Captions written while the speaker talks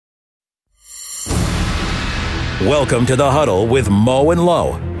Welcome to The Huddle with Mo and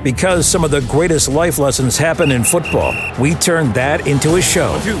Lo. Because some of the greatest life lessons happen in football, we turn that into a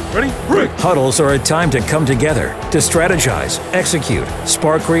show. 1, 2, ready, break. Huddles are a time to come together, to strategize, execute,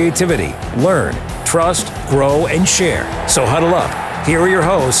 spark creativity, learn, trust, grow, and share. So huddle up. Here are your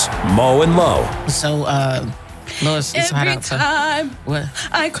hosts, Mo and Lo. So, Lois, it's hot Every outside. time What?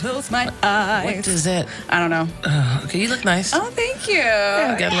 I close my eyes. What is that? I don't know. Okay, you look nice. Oh, thank you.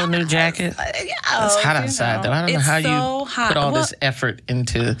 Yeah, got a little new jacket. Yeah, It's hot outside, though. I don't know how you put all this effort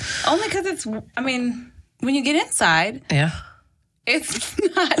into... Only because it's, I mean, when you get inside, Yeah. it's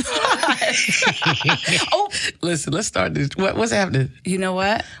not hot. Oh, Listen, let's start this. What's happening? you know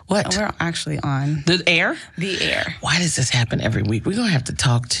what? What? We're actually on The air? the air. Why does this happen every week? We're going to have to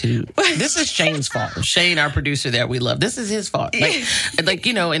talk to... This is Shane's fault. Shane, our producer that we love. This is his fault. Like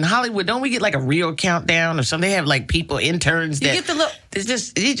you know, in Hollywood, don't we get like a real countdown or something? They have like people, interns that... You get the look. It's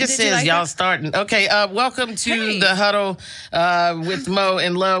just he just Did you says like y'all that? starting. Okay, welcome to Hey. The Huddle with Mo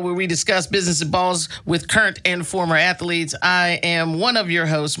and Lo, where we discuss business and balls with current and former athletes. I am one of your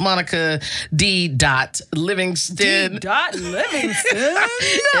hosts, Monica D. Livingston. Livingston.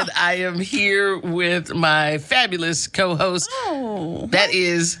 And I am here with my fabulous co-host. Oh. That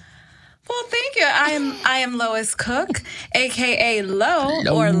is Well, thank you. I am Lois Cook, aka Lo,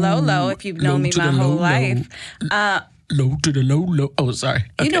 or Lolo, if you've known me my whole life. low to the low. Oh, sorry.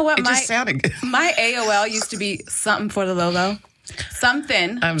 You know what? It just sounded good. My AOL used to be something for the Lolo.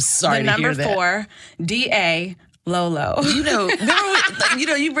 Something. I'm sorry The to number hear that. 4, DA, Lolo. You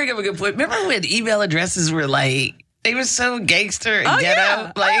know, you bring up a good point. Remember when email addresses were like, they were so gangster and ghetto?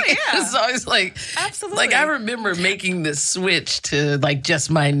 yeah. Like, Oh, yeah. it was always like, Absolutely. like I remember making the switch to like just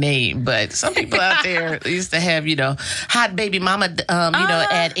my name, but some people out there used to have, hot baby mama,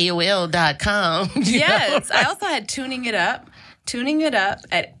 at AOL.com. Yes. I also had tuning it up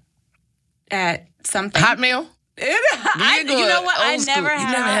at something. Hotmail? You know what? I Old school. never You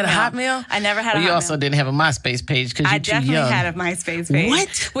had never had a Hotmail. Hotmail? I never had a Well, you Hotmail. also didn't have a MySpace page because I you're too definitely young. had a MySpace page.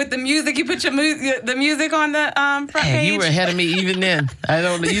 What? With the music, you put the music on the front Hey, page. you were ahead of me even then. I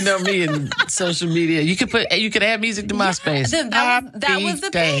don't know. You know me in social media. You could add music to MySpace. That was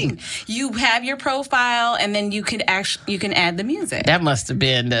the thing. You have your profile, and then you can add the music. That must have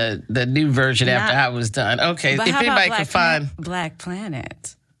been the new version after I was done. Okay, But if how about anybody can find. Black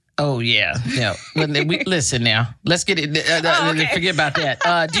Planet. Oh yeah. Listen now. Let's get it. Okay. Forget about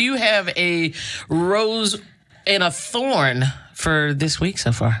that. Do you have a rose and a thorn for this week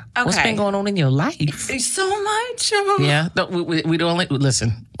so far? What's Okay. been going on in your life? There's so much. Yeah, no, we don't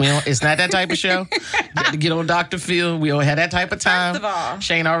listen. It's not that type of show. Got to get on Dr. Phil. We don't have that type of time. First of all.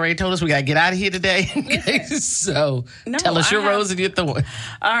 Shane already told us we got to get out of here today. So tell us your rose and your thorn.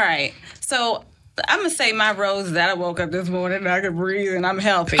 All right. So I'm going to say my rose is that I woke up this morning and I could breathe and I'm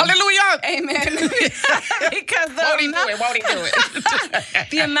healthy. Hallelujah. Amen. Because Won't he do it?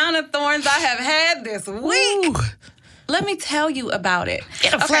 the amount of thorns I have had this week. Ooh. Let me tell you about it.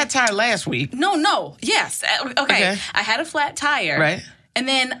 Had a flat tire last week. No. Yes. Okay. I had a flat tire. Right. And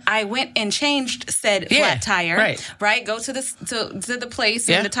then I went and changed said flat tire. Right. Go to the place,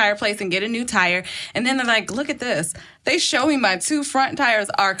 in the tire place, and get a new tire. And then they're like, look at this. They show me my 2 front tires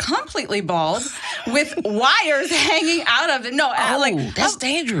are completely bald with wires hanging out of it. No, That's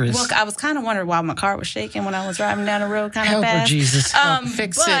dangerous. Look, I was kind of wondering why my car was shaking when I was driving down the road kind of Help her, fast. Jesus.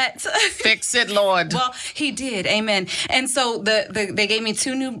 Fix it. Fix it, Lord. Well, he did. Amen. And so they gave me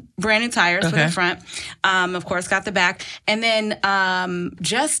 2 brand new tires for the front. Of course, got the back. And then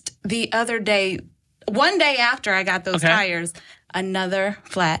just the other day, one day after I got those tires, another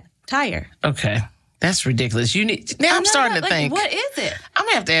flat tire. Okay. That's ridiculous. I'm starting to think. What is it? I'm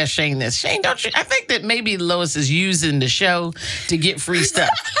going to have to ask Shane this. Shane, don't you? I think that maybe Lois is using the show to get free stuff.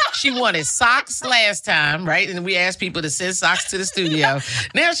 She wanted socks last time, right? And we asked people to send socks to the studio.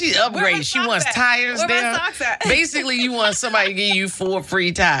 Now she upgrades. She wants tires Where my now. socks at? Basically, you want somebody to give you 4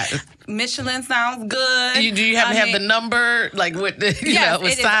 free tires. Michelin sounds good. Do you happen to have the number? Like what? What it size?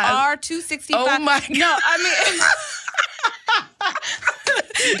 is R265. Oh my God. No, I mean.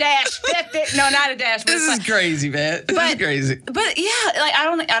 Dash 50. No, not a dash. This is crazy, man. This is crazy. But yeah, like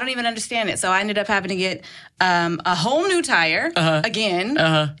I don't even understand it. So I ended up having to get a whole new tire again,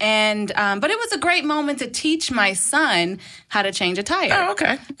 and but it was a great moment to teach my son how to change a tire. Oh,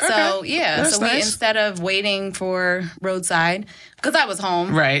 okay. So yeah, That's so we nice. instead of waiting for roadside because I was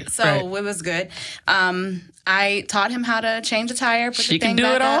home, Right, So right. it was good. I taught him how to change a tire. Put She the thing can do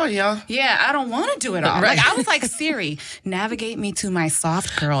back it all, up. y'all. Yeah, I don't want to do it all. Right. Like I was like, Siri, navigate me to my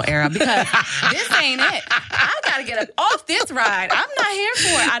soft girl era because this ain't it. I gotta get up off this ride. I'm not here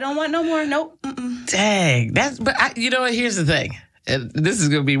for it. I don't want no more. Nope. Mm-mm. Dang. But you know what? Here's the thing. And this is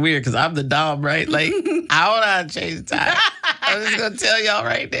going to be weird because I'm the dom, right? Like, I don't know how to change the tire. I'm just going to tell y'all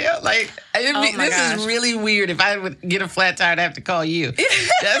right now. Like, this is really weird. If I would get a flat tire, I'd have to call you.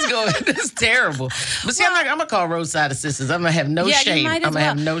 That's terrible. But see, I'm going to call roadside assistance. I'm going to have no shame. I'm going to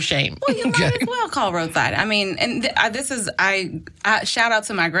have no shame. Well, you might as well call roadside. I mean, and I shout out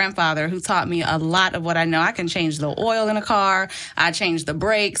to my grandfather who taught me a lot of what I know. I can change the oil in a car. I change the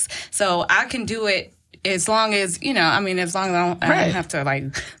brakes. So I can do it. As long as, as long as I don't have to, like,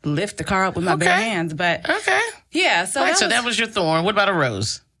 lift the car up with my bare hands. But, yeah. So, that was your thorn. What about a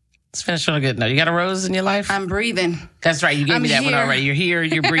rose? Let's finish on a good note. You got a rose in your life? I'm breathing. That's right. You gave me that one already. You're here.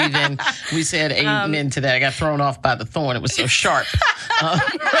 You're breathing. We said amen to that. I got thrown off by the thorn. It was so sharp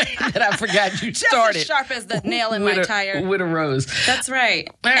that I forgot you started. Just as sharp as the nail in my tire. With a rose. That's right.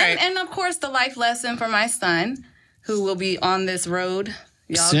 All right. And, of course, the life lesson for my son, who will be on this road.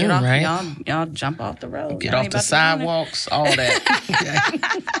 Y'all soon, get off, right? Y'all jump off the road. Get off the sidewalks, all that.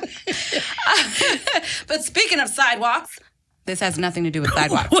 But speaking of sidewalks, this has nothing to do with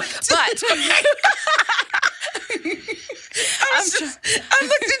sidewalks. But I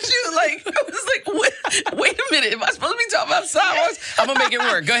looked at you like, I was like, wait a minute. Am I supposed to be talking about sidewalks? I'm going to make it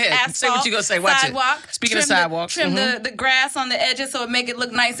work. Go ahead. Asphalt, say what you're going to say. Watch sidewalk, it. Speaking of sidewalks. Trim the grass on the edges so it make it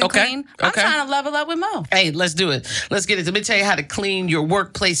look nice and clean. I'm trying to level up with Mo. Hey, let's do it. Let's get it. Let me tell you how to clean your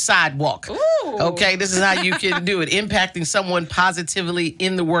workplace sidewalk. Ooh. Okay, this is how you can do it. Impacting someone positively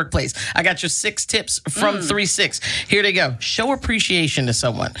in the workplace. I got your 6 tips from 3-6. Here they go. Show appreciation to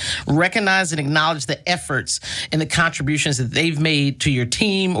someone. Recognize and acknowledge the efforts and the contributions that they've made to your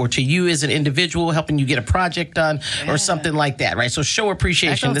team or to you as an individual, helping you get a project done or something like that, right? So show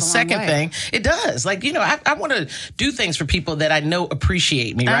appreciation. The second thing, it does. Like, I want to do things for people that I know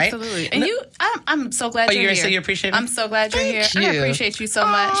appreciate me, right? Absolutely. And I'm so glad you're here. You're going to say you appreciate me? I'm so glad you're here. You. I appreciate you so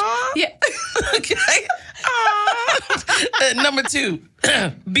much. Yeah. Okay. Number 2,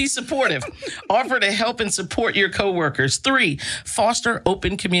 be supportive. Offer to help and support your coworkers. 3, foster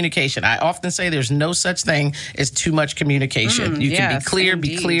open communication. I often say there's no such thing as too much communication. You can be clear,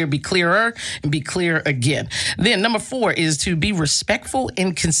 indeed. Be clear, be clearer, and be clear again. Then number 4 is to be respectful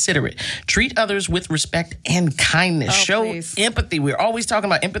and considerate. Treat others with respect and kindness. Show empathy. We're always talking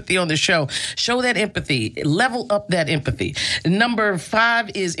about empathy on this show. Show that empathy. Level up that empathy. Number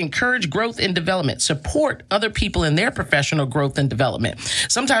 5 is encourage growth and development. Support other people in their professional growth and development.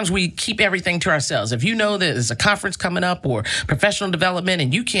 Sometimes we keep everything to ourselves. If you know that there's a conference coming up or professional development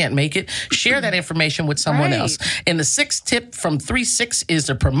and you can't make it, share that information with someone else. And the 6th tip from 3-6 is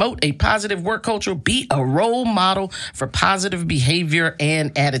to promote a positive work culture. Be a role model for positive behavior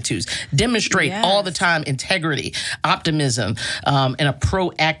and attitudes. Demonstrate all the time integrity, optimism, and a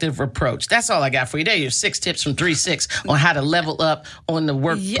proactive approach. That's all I got for you. There are your 6 tips from 3-6 on how to level up on the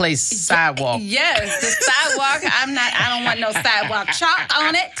workplace sidewalk. Yes, the sidewalk. I don't want no sidewalk chalk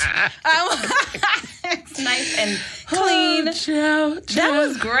on it. It's nice and clean. That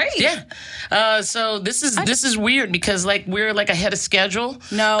was great. Yeah. So this is weird because we're ahead of schedule.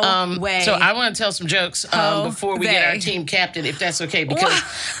 No way. So I want to tell some jokes before we get our team captain, if that's okay,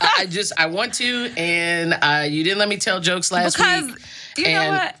 because I want to, and you didn't let me tell jokes last week. You know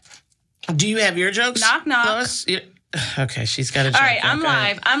what? Do you have your jokes? Knock knock. Lois? Okay, she's got a joke. All right, I'm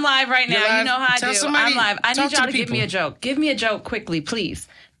live. I'm live right now. Live? You know how I Tell do. Somebody, I'm live. I need y'all to give me a joke. Give me a joke quickly, please.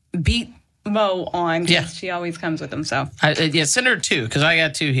 Beat Mo on because she always comes with them. So send her 2 because I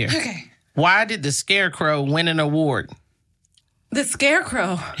got 2 here. Okay. Why did the Scarecrow win an award? The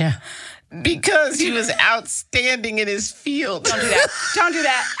Scarecrow. Yeah. Because he was outstanding in his field. Don't do that. Don't do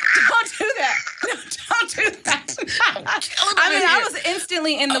that. Don't do that. No, don't do that. I was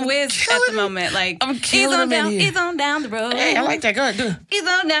instantly in the whiz at the moment. I'm killing him in here. He's on down the road. Hey, I like that. Go ahead, do it. He's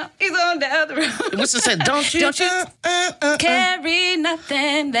on down the road. What's it say? Don't you carry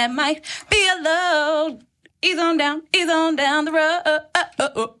nothing that might be a load. He's on down the road.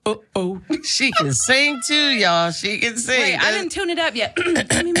 She can sing too, y'all. She can sing. Wait, I didn't tune it up yet.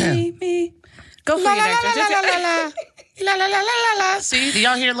 me. Go for it. La la la la la la. See, do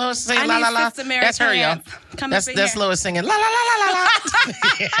y'all hear Lois singing la la la? That's her, y'all. That's Lois singing la la la la la la.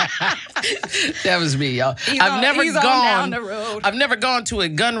 That was me, y'all. I've never gone to a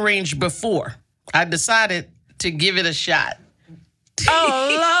gun range before. I decided to give it a shot.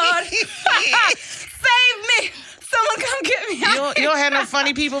 Oh Lord. Save me! Someone come get me out. You don't have no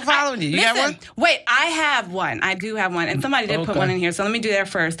funny people following you. You got one? Wait, I have one. I do have one. And somebody did put one in here, so let me do that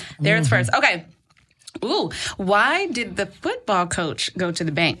first. There's first. Okay. Ooh, why did the football coach go to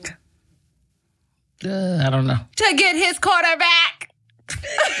the bank? I don't know. To get his quarterback.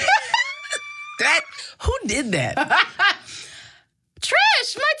 Who did that?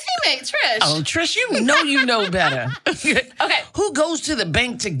 Trish, my teammate, Trish. Oh, Trish, you know better. Okay. Who goes to the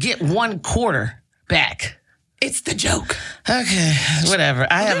bank to get 1 quarter back? It's the joke. Okay, whatever.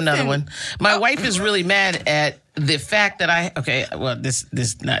 I have another one. My wife is really mad at the fact that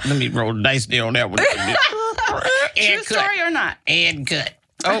this not. Let me roll the dice there on that one. True story or not? And cut.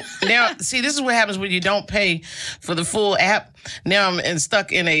 Oh, now see, this is what happens when you don't pay for the full app. Now I'm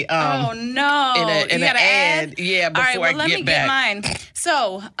stuck in a oh no, in an ad. Yeah, before all right, well, I get back. Let me get mine.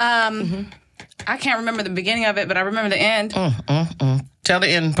 So, I can't remember the beginning of it, but I remember the end. Tell the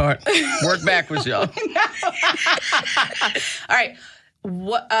end part. Work backwards, y'all. All right.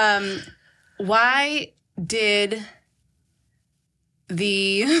 Why did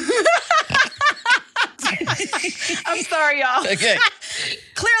the I'm sorry, y'all. Okay.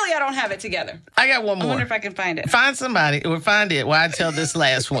 Clearly, I don't have it together. I got one more. I wonder if I can find it. Find somebody or find it while I tell this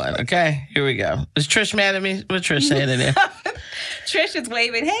last one. Okay, here we go. Is Trish mad at me? What's Trish saying in there? Trish is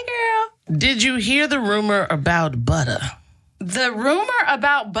waving. Hey, girl. Did you hear the rumor about butter? The rumor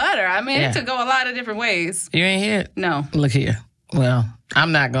about butter? I mean, it could go a lot of different ways. You ain't hear it? No. Look here. Well,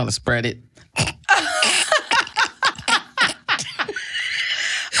 I'm not going to spread it.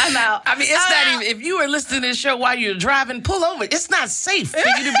 I'm out. I mean, it's not even, if you are listening to this show while you're driving, pull over. It's not safe for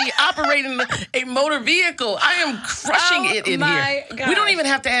you to be operating a motor vehicle. I am crushing it in here. Gosh. We don't even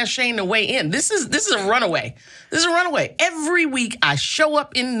have to ask Shane to weigh in. This is a runaway. This is a runaway. Every week I show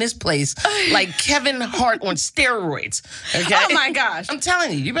up in this place like Kevin Hart on steroids. Okay? Oh my gosh. I'm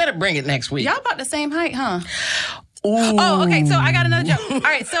telling you better bring it next week. Y'all about the same height, huh? Ooh. Oh, okay. So I got another joke. All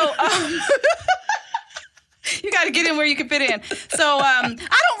right. So, you got to get in where you can fit in. So, I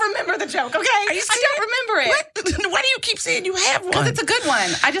don't remember the joke, okay? Are you serious? I don't remember it. Why do you keep saying you have one? Because it's a good one.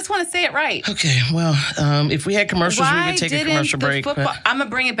 I just want to say it right. Okay, well, if we had commercials, we would take a commercial break. I'm going to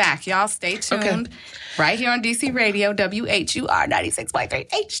bring it back. Y'all stay tuned. Okay. Right here on DC Radio, WHUR 96.3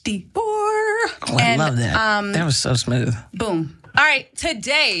 HD4. Oh, I love that. That was so smooth. Boom. All right,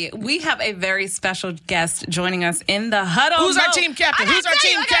 today we have a very special guest joining us in the huddle. Who's our team captain?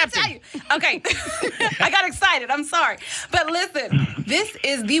 Okay, I got excited. I'm sorry. But listen, this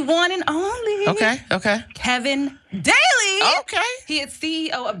is the one and only. Okay. Kevin Daly. Okay. He is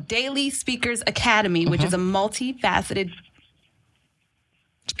CEO of Daly Speakers Academy, which is a multifaceted...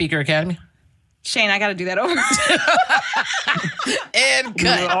 Speaker Academy? Shane, I got to do that over. And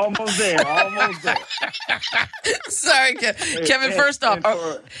cut. We're almost there. Sorry, Kevin. First off,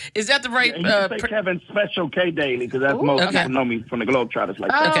 is that the right? You can say Kevin Special K Daly because that's most people know me from the Globetrotters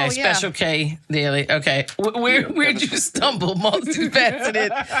like that. Okay, Special K Daly. Okay, where'd you stumble? Multifaceted.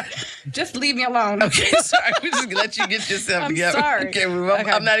 Just leave me alone. Okay, sorry. We're just gonna let you get yourself together. Sorry. Okay,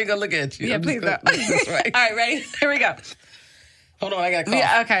 I'm not even gonna look at you. Yeah, please don't. That's right. All right, ready? Here we go. Hold on, I got cough.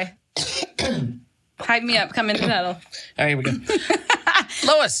 Yeah, okay. Hype me up. Come in the huddle. All right, here we go.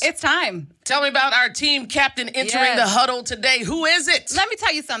 Lois, it's time. Tell me about our team captain entering the huddle today. Who is it? Let me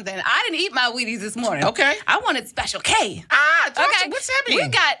tell you something. I didn't eat my Wheaties this morning. Okay. I wanted Special K. Okay. What's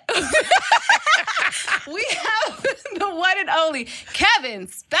happening? We have the one and only Kevin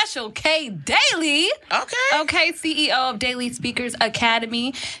Special K Daly. Okay, CEO of Daly Speakers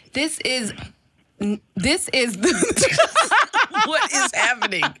Academy. This is what is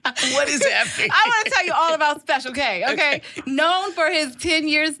happening? What is happening? I want to tell you all about Special K, okay? Known for his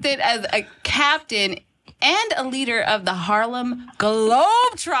 10-year stint as a captain and a leader of the Harlem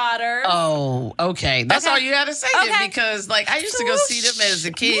Globetrotter. Oh, okay. That's all you had to say then, because I used to go see them as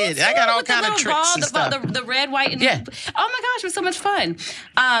a kid. I got all kind of tricks and stuff. The red, white, and oh my gosh, it was so much fun.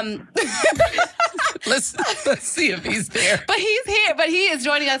 Let's see if he's there. But he's here. But he is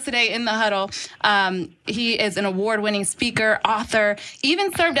joining us today in the huddle. He is an award-winning speaker, author,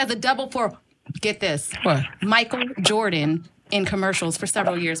 even served as a double for, get this, what? Michael Jordan in commercials for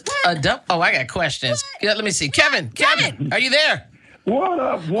several years. I got questions. Yeah, let me see. Kevin, are you there? What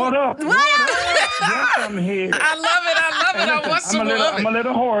up? Yes, I'm here. I love it. I want some of it. I'm a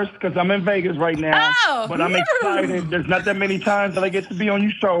little hoarse because I'm in Vegas right now. But I'm excited. There's not that many times that I get to be on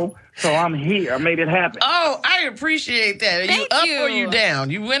your show, so I'm here. I made it happen. Oh, I appreciate that. Are you up or you down?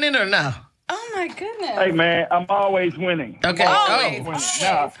 You winning or no? Oh my goodness! Hey man, I'm always winning. Okay.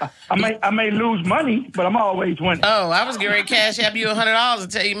 Now, I may lose money, but I'm always winning. Oh, I was getting ready to cash up you $100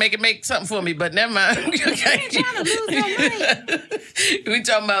 and tell you make something for me, but never mind. Okay. Trying to lose no money. We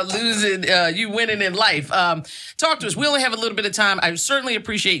talking about losing, you winning in life. Talk to us. We only have a little bit of time. I certainly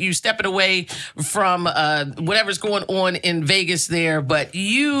appreciate you stepping away from whatever's going on in Vegas there, but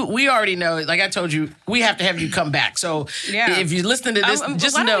we already know. Like I told you, we have to have you come back. So if you listen to this,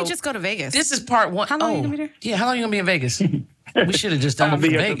 just why know. Don't we just go to Vegas? This is part one. How long are you going to be there? Yeah, how long are you going to be in Vegas? We should have just done it for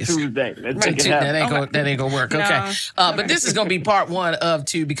Vegas. Tuesday. That ain't gonna work. Okay. But this is gonna be part 1 of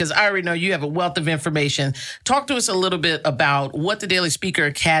 2 because I already know you have a wealth of information. Talk to us a little bit about what the Daly Speaker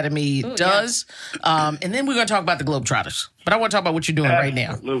Academy does. And then we're gonna talk about the Globetrotters. But I want to talk about what you're doing right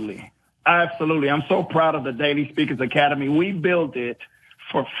now. Absolutely. I'm so proud of the Daly Speakers Academy. We built it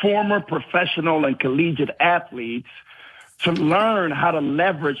for former professional and collegiate athletes to learn how to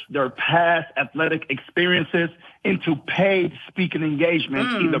leverage their past athletic experiences into paid speaking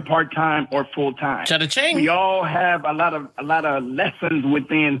engagements, either part-time or full-time. Cha-cha-ching. We all have a lot of lessons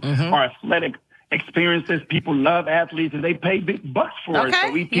within our athletic experiences. People love athletes and they pay big bucks for it.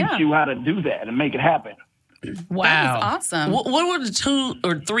 So we teach you how to do that and make it happen. Wow. That is awesome. What were the 2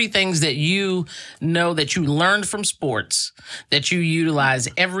 or 3 things that you know that you learned from sports that you utilize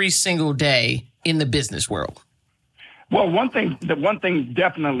every single day in the business world? Well, one thing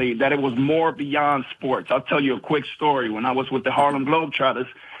definitely that it was more beyond sports. I'll tell you a quick story. When I was with the Harlem Globetrotters,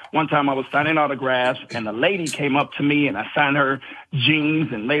 one time I was signing autographs and a lady came up to me and I signed her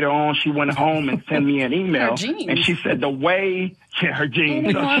jeans, and later on she went home and sent me an email and she said her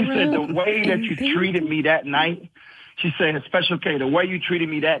jeans. So she said the way that you treated me that night, she said, Special K, the way you treated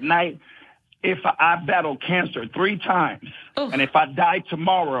me that night, if I battled cancer 3 times, and if I died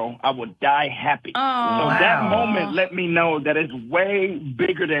tomorrow, I would die happy. So that moment let me know that it's way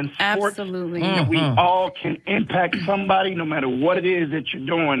bigger than sports. Absolutely. That we all can impact somebody no matter what it is that you're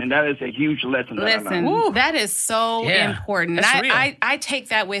doing, and that is a huge lesson. That is so important. And I take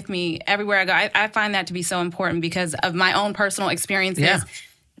that with me everywhere I go. I find that to be so important because of my own personal experiences. Yeah.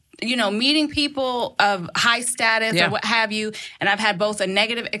 You know, meeting people of high status or what have you, and I've had both a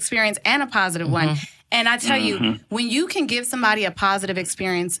negative experience and a positive one. And I tell you, when you can give somebody a positive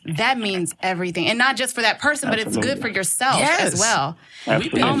experience, that means everything. And not just for that person, but it's good for yourself as well.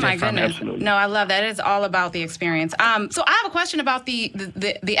 Absolutely. Oh, my goodness. Absolutely. No, I love that. It's all about the experience. So I have a question about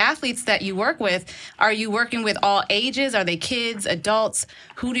the athletes that you work with. Are you working with all ages? Are they kids, adults?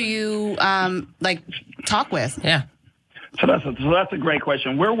 Who do you, talk with? Yeah. So that's a great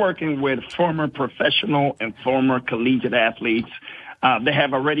question. We're working with former professional and former collegiate athletes. They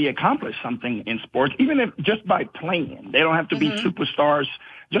have already accomplished something in sports, even if just by playing. They don't have to be superstars.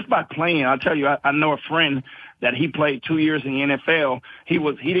 Just by playing, I'll tell you, I know a friend that he played 2 years in the NFL.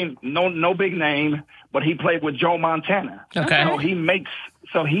 He didn't no big name, but he played with Joe Montana. Okay. So he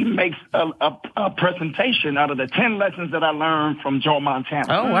makes a presentation out of the 10 lessons that I learned from Joe Montana.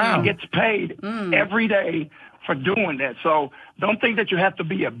 Oh, wow. He gets paid every day for doing that. So don't think that you have to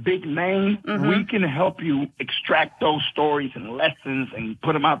be a big name. We can help you extract those stories and lessons and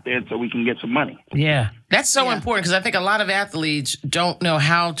put them out there so we can get some money. Yeah. That's so important because I think a lot of athletes don't know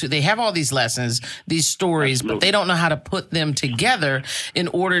how to, they have all these lessons, these stories, but they don't know how to put them together in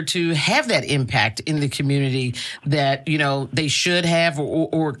order to have that impact in the community that, you know, they should have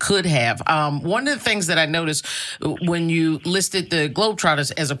or could have. One of the things that I noticed when you listed the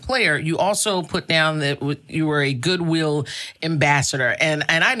Globetrotters as a player, you also put down that you were a goodwill ambassador. And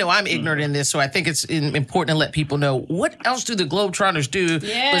I know I'm ignorant in this, so I think it's important to let people know, what else do the Globetrotters do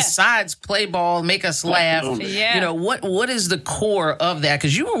besides play ball, make us laugh? Yeah. You know, what is the core of that?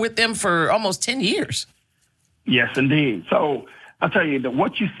 Because you were with them for almost 10 years. Yes, indeed. So I'll tell you that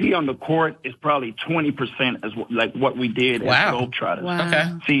what you see on the court is probably 20% as like what we did as Globetrotters. Wow.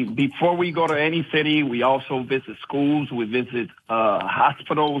 Okay. See, before we go to any city, we also visit schools, we visit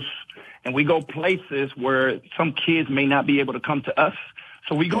hospitals, and we go places where some kids may not be able to come to us.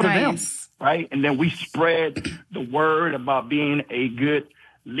 So we go to them, right? And then we spread the word about being a good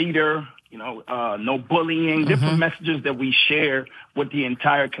leader, you know, no bullying, different messages that we share with the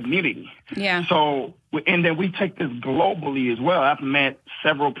entire community. Yeah. So, and then we take this globally as well. I've met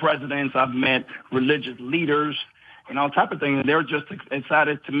several presidents. I've met religious leaders and all type of things. They're just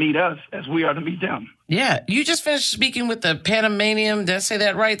excited to meet us as we are to meet them. Yeah. You just finished speaking with the Panamanian, did I say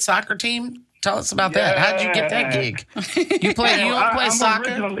that right, soccer team? Tell us about that. How did you get that gig? You don't play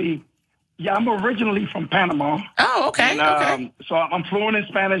soccer? I'm originally from Panama. Oh, okay. And, so I'm fluent in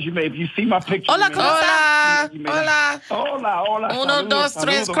Spanish. If you see my picture. Hola, hola. Hola. Uno, dos,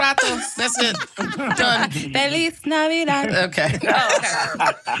 tres, cuatro. That's it. Done. Feliz Navidad. Okay.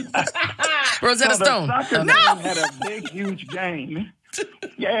 Rosetta Stone. The soccer team had a big, huge game.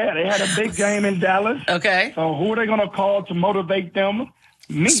 Yeah, they had a big game in Dallas. Okay. So who are they going to call to motivate them?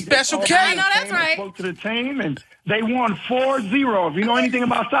 Me. Special K. I know that's right. Spoke to the team, and they won 4-0. If you know anything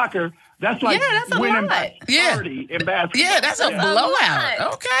about soccer, that's like winning by 30 in basketball. Yeah, that's a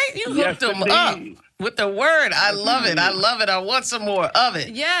blowout. Okay, you hooked them up with the word. I love it. I love it. I want some more of it.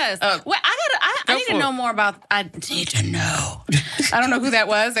 Yes. Well, I need to know more about. I need to know. I don't know who that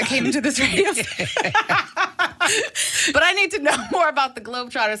was that came into this radio. But I need to know more about the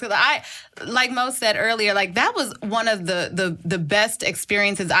Globetrotters because I, like Mo said earlier, like that was one of the best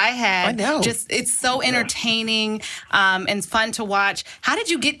experiences I had. I know. Just it's so entertaining and fun to watch. How did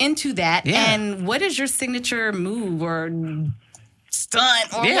you get into that? Yeah. And what is your signature move or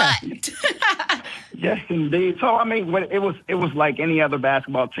stunt or what? Yes, indeed. So I mean, it was like any other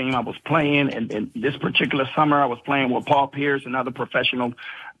basketball team. I was playing, and this particular summer I was playing with Paul Pierce and other professional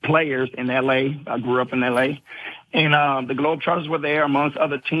players in L.A. I grew up in L.A. And the Globetrotters were there amongst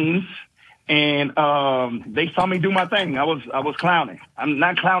other teams, and they saw me do my thing. I was clowning. I'm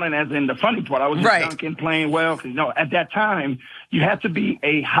not clowning as in the funny part. I was just dunking, playing well. Because at that time you had to be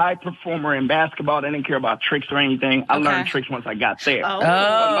a high performer in basketball. They didn't care about tricks or anything. I learned tricks once I got there.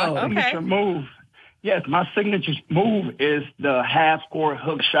 My signature move. Yes, my signature move is the half-court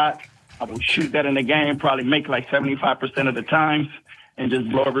hook shot. I will shoot that in the game, probably make like 75% of the times, and just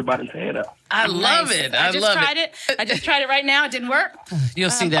blow everybody's head up. I love it. I just tried it right now. It didn't work.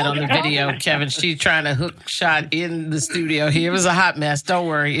 You'll see that on the video, Kevin. She's trying to hook shot in the studio here. It was a hot mess. Don't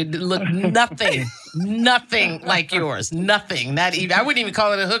worry. It looked nothing like yours. Nothing. Not even. I wouldn't even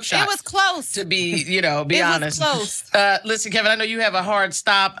call it a hook shot. It was close. To be honest. It was close. Listen, Kevin, I know you have a hard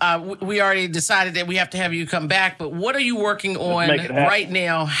stop. We already decided that we have to have you come back, but what are you working on right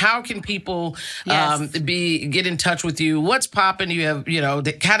now? How can people get in touch with you? What's popping? You have, how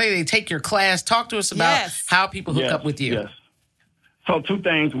do they take your class? Talk to us about how people hook up with you. Yes. So 2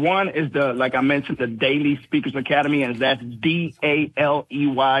 things. One is like I mentioned, the Daly Speakers Academy, and that's Daly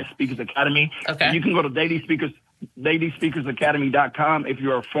Speakers Academy. Okay. You can go to DailySpeakersAcademy.com if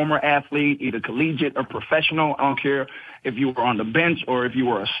you're a former athlete, either collegiate or professional. I don't care if you were on the bench or if you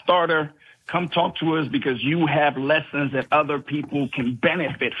were a starter. Come talk to us because you have lessons that other people can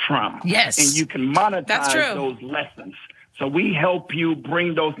benefit from. Yes. And you can monetize those lessons. So we help you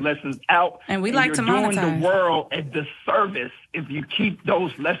bring those lessons out. And we like to monetize. You're doing the world a disservice if you keep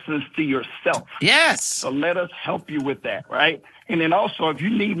those lessons to yourself. Yes. So let us help you with that, right? And then also, if you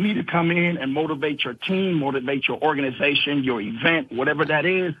need me to come in and motivate your team, motivate your organization, your event, whatever that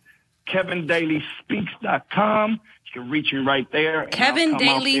is, KevinDalySpeaks.com. You can reach me right there.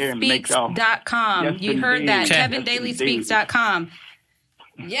 KevinDalySpeaks.com. Yes, You heard that. Yes, KevinDalySpeaks.com.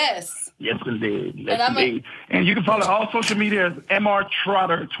 Yes. Yes, indeed. Yes, indeed. And you can follow all social media as Mr.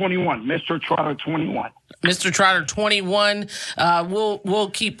 Trotter 21, Mr. Trotter 21. Mr. Trotter 21.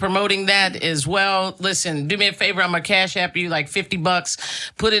 We'll keep promoting that as well. Listen, do me a favor. I'm gonna cash app you like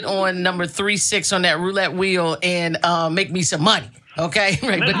 $50. Put it on number 36 on that roulette wheel and make me some money. Okay,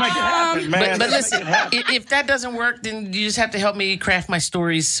 right. Let's make it happen, man. But listen, if that doesn't work, then you just have to help me craft my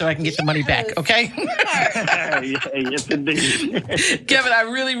stories so I can get the money back. Okay. Yes, indeed. Kevin, I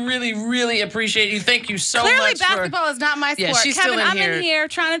really, really, really appreciate you. Thank you so much. Clearly, basketball is not my sport. Yeah, she's Kevin, still in I'm in here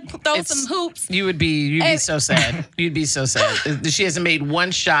trying to throw some hoops. You'd be so sad. You'd be so sad. She hasn't made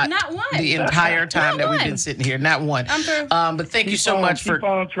one shot. Not one. The entire time that we've been sitting here. Not one. I'm through. But thank you so much for. Keep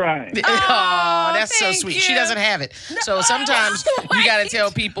on trying. Oh, that's so sweet. you. She doesn't have it. So sometimes you got to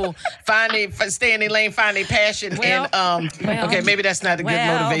tell people stay in their lane, find their passion. Okay, maybe that's not a good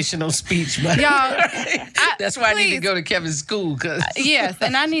motivational speech, but y'all, that's why I need to go to Kevin's school. Yes,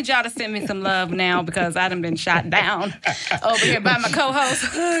 and I need y'all to send me some love now because I done been shot down over here by my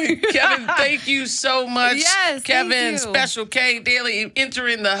co-host. Kevin, thank you so much. Yes, Kevin, thank you. Special K, Daly,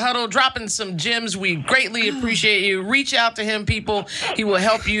 entering the huddle, dropping some gems. We greatly appreciate you. Reach out to him, people. He will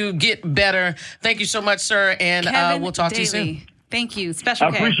help you get better. Thank you so much, sir, and we'll talk to you soon. Thank you,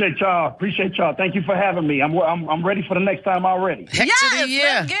 Special K. I appreciate y'all. Thank you for having me. I'm ready for the next time already. Yes, let's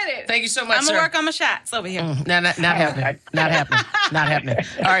get it. Thank you so much, I'm gonna work on my shots over here. Not happening. Not happening. Not happening.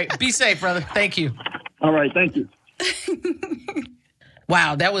 All right, be safe, brother. Thank you. All right, thank you.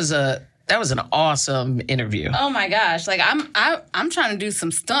 Wow, that was an awesome interview. Oh my gosh! Like I'm trying to do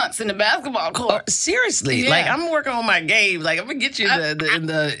some stunts in the basketball court. Seriously, Yeah. like I'm working on my game. Like I'm gonna get you in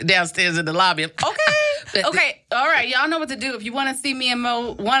the downstairs in the lobby. Okay. All right. Y'all know what to do if you want to see me and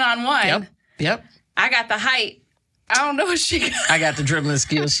Mo one-on-one. Yep. I got the height. I don't know what she got. I got the dribbling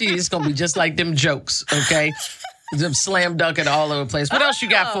skills. She's gonna be just like them jokes. Okay, them slam dunking all over the place. What else you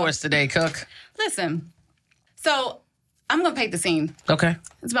got for us today, Cook? Listen. So I'm gonna paint the scene. Okay.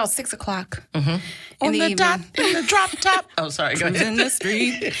 It's about 6 o'clock Mm-hmm. in On the the evening. dot, in the drop top. Oh, sorry. Go ahead. In the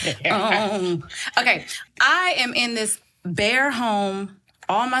street. Okay. I am in this bare home.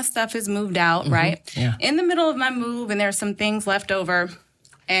 All my stuff is moved out, right? Yeah. In the middle of my move, and there's some things left over.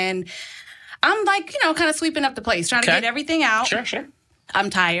 And I'm like, kind of sweeping up the place, trying to get everything out. Sure. I'm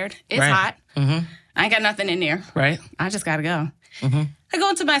tired. It's Right. hot. Mm-hmm. I ain't got nothing in there. Right. I just got to go. Mm-hmm. I go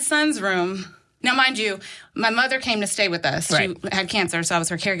into my son's room, Now, mind you, my mother came to stay with us. Right. She had cancer, so I was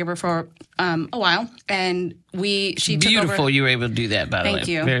her caregiver for a while. And she took over. Beautiful you were able to do that, by the way. Thank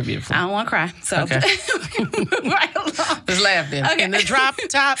you. Very beautiful. I don't want to cry. So, okay. right along. Let's laugh then. Okay. In the drop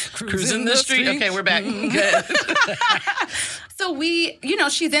top, cruising the street. Okay, we're back. So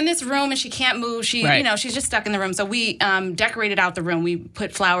she's in this room and she can't move. She's just stuck in the room. So we decorated out the room. We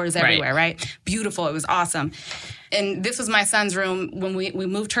put flowers everywhere, right? Beautiful. It was awesome. And this was my son's room. When we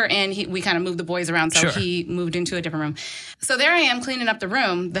moved her in, we kind of moved the boys around, so he moved into a different room. So there I am cleaning up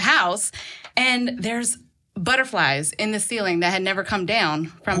the house, and there's butterflies in the ceiling that had never come down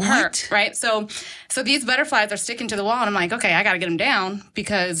from her, right? So these butterflies are sticking to the wall, and I'm like, okay, I got to get them down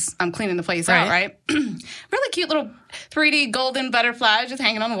because I'm cleaning the place out, right? Really cute little 3D golden butterflies just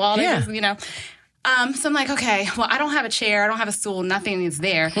hanging on the wall. Yeah. So I'm like, okay, well, I don't have a chair. I don't have a stool. Nothing is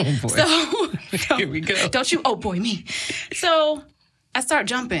there. Oh, boy. So here we go. Don't you? Oh, boy, me. So I start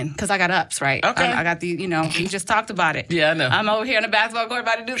jumping because I got ups, right? Okay. I got the, we just talked about it. Yeah, I know. I'm over here in the basketball court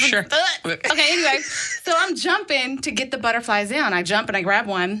about to do some stuff. Okay, anyway. So I'm jumping to get the butterflies down. I jump and I grab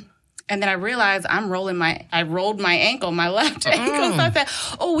one. And then I realized I rolled my ankle, my left ankle. So I said,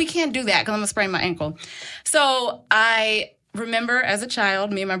 we can't do that because I'm going to sprain my ankle. So I remember as a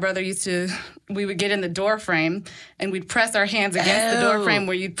child, me and my brother we would get in the door frame and we'd press our hands against the door frame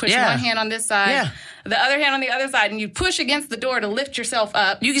where you'd push one hand on this side, the other hand on the other side, and you'd push against the door to lift yourself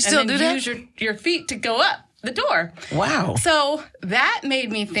up. You can still do that? Use your feet to go up the door. Wow. So that made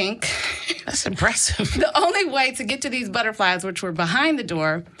me think. That's impressive. The only way to get to these butterflies, which were behind the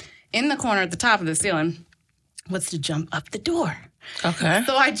door, in the corner at the top of the ceiling, was to jump up the door. Okay.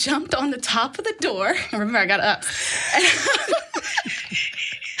 So I jumped on the top of the door. Remember, I got up.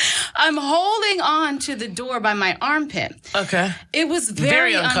 I'm holding on to the door by my armpit. Okay. It was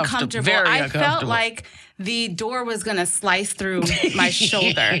very uncomfortable. I felt like the door was going to slice through my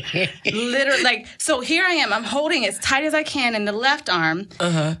shoulder. Literally. So here I am. I'm holding as tight as I can in the left arm.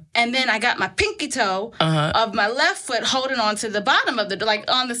 Uh-huh. And then I got my pinky toe of my left foot holding on to the bottom of the door, like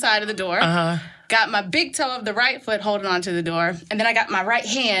on the side of the door. Uh-huh. Got my big toe of the right foot holding onto the door. And then I got my right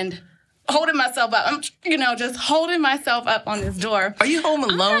hand holding myself up. I'm, just holding myself up on this door. Are you home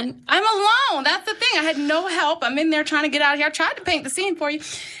alone? I'm alone. That's the thing. I had no help. I'm in there trying to get out of here. I tried to paint the scene for you.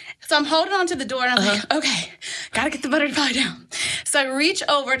 So I'm holding onto the door and I'm like, okay, got to get the butterfly down. So I reach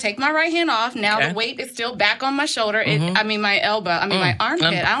over, take my right hand off. Now the weight is still back on my shoulder. My elbow. my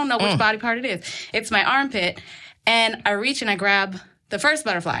armpit. I don't know which body part it is. It's my armpit. And I reach and I grab the first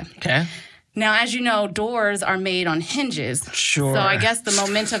butterfly. Okay. Now, as you know, doors are made on hinges. Sure. So I guess the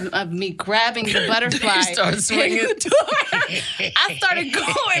momentum of me grabbing the butterfly. You started swinging. The door, I started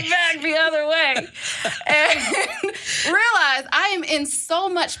going back the other way. And realized I am in so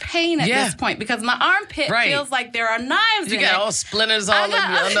much pain at this point because my armpit feels like there are knives in it. You got all splinters all over your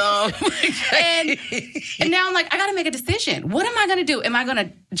underarm. And now I'm like, I got to make a decision. What am I going to do? Am I going to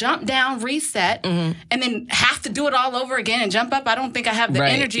jump down, reset, and then have to do it all over again and jump up? I don't think I have the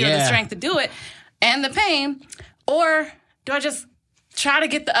energy or the strength to do it. And the pain, or do I just try to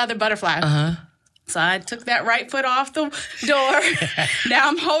get the other butterfly? So I took that right foot off the door. Now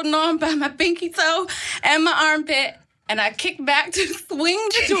I'm holding on by my pinky toe and my armpit, and I kick back to swing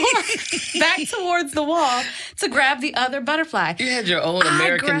the door back towards the wall to grab the other butterfly. You had your own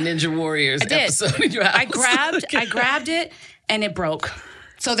American Ninja Warriors episode in your house. I grabbed it, and it broke.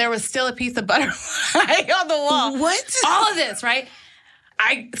 So there was still a piece of butterfly on the wall. What? All of this, right?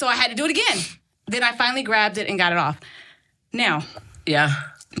 So I had to do it again. Then I finally grabbed it and got it off. Now,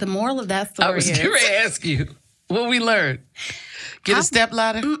 the moral of that story is... I was going to ask you, what we learned? Get a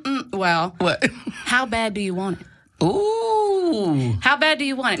stepladder? Well, what? How bad do you want it? Ooh. How bad do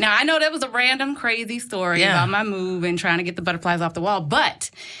you want it? Now, I know that was a random, crazy story about my move and trying to get the butterflies off the wall. But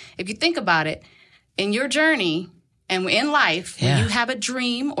if you think about it, in your journey... And in life, when you have a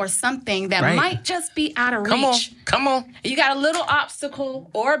dream or something that might just be out of reach. Come on. You got a little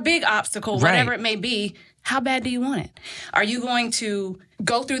obstacle or a big obstacle, whatever it may be. How bad do you want it? Are you going to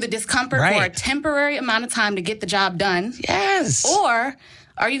go through the discomfort for a temporary amount of time to get the job done? Yes. Or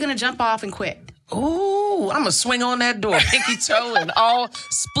are you going to jump off and quit? Ooh, I'm going to swing on that door, pinky toe and all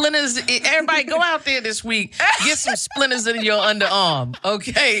splinters. Everybody go out there this week. Get some splinters in your underarm,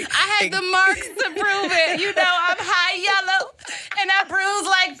 okay? I had the marks to prove it. You know, I'm high yellow and I bruise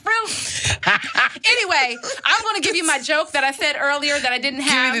like fruit. Anyway, I'm going to give you my joke that I said earlier that I didn't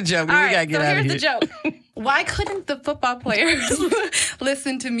have. Give me the joke. All we got to get out of here. Here's the joke. Why couldn't the football players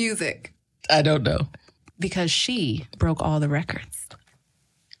listen to music? I don't know. Because she broke all the records.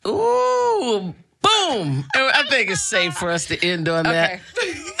 Ooh, boom. Boom. I think it's safe for us to end on that.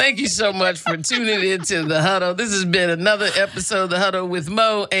 Thank you so much for tuning in to The Huddle. This has been another episode of The Huddle with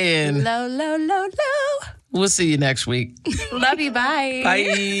Mo and... Low. We'll see you next week. Love you. Bye.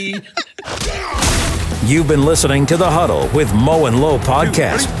 Bye. You've been listening to The Huddle with Mo and Lo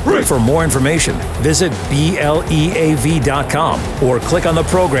podcast. For more information, visit BLEAV.com or click on the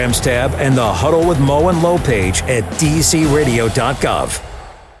Programs tab and the Huddle with Mo and Lo page at dcradio.gov.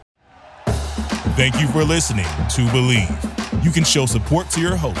 Thank you for listening to Believe. You can show support to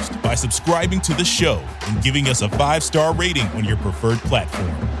your host by subscribing to the show and giving us a 5-star rating on your preferred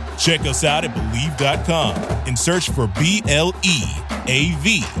platform. Check us out at Believe.com and search for BLEAV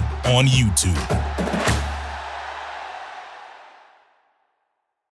on YouTube.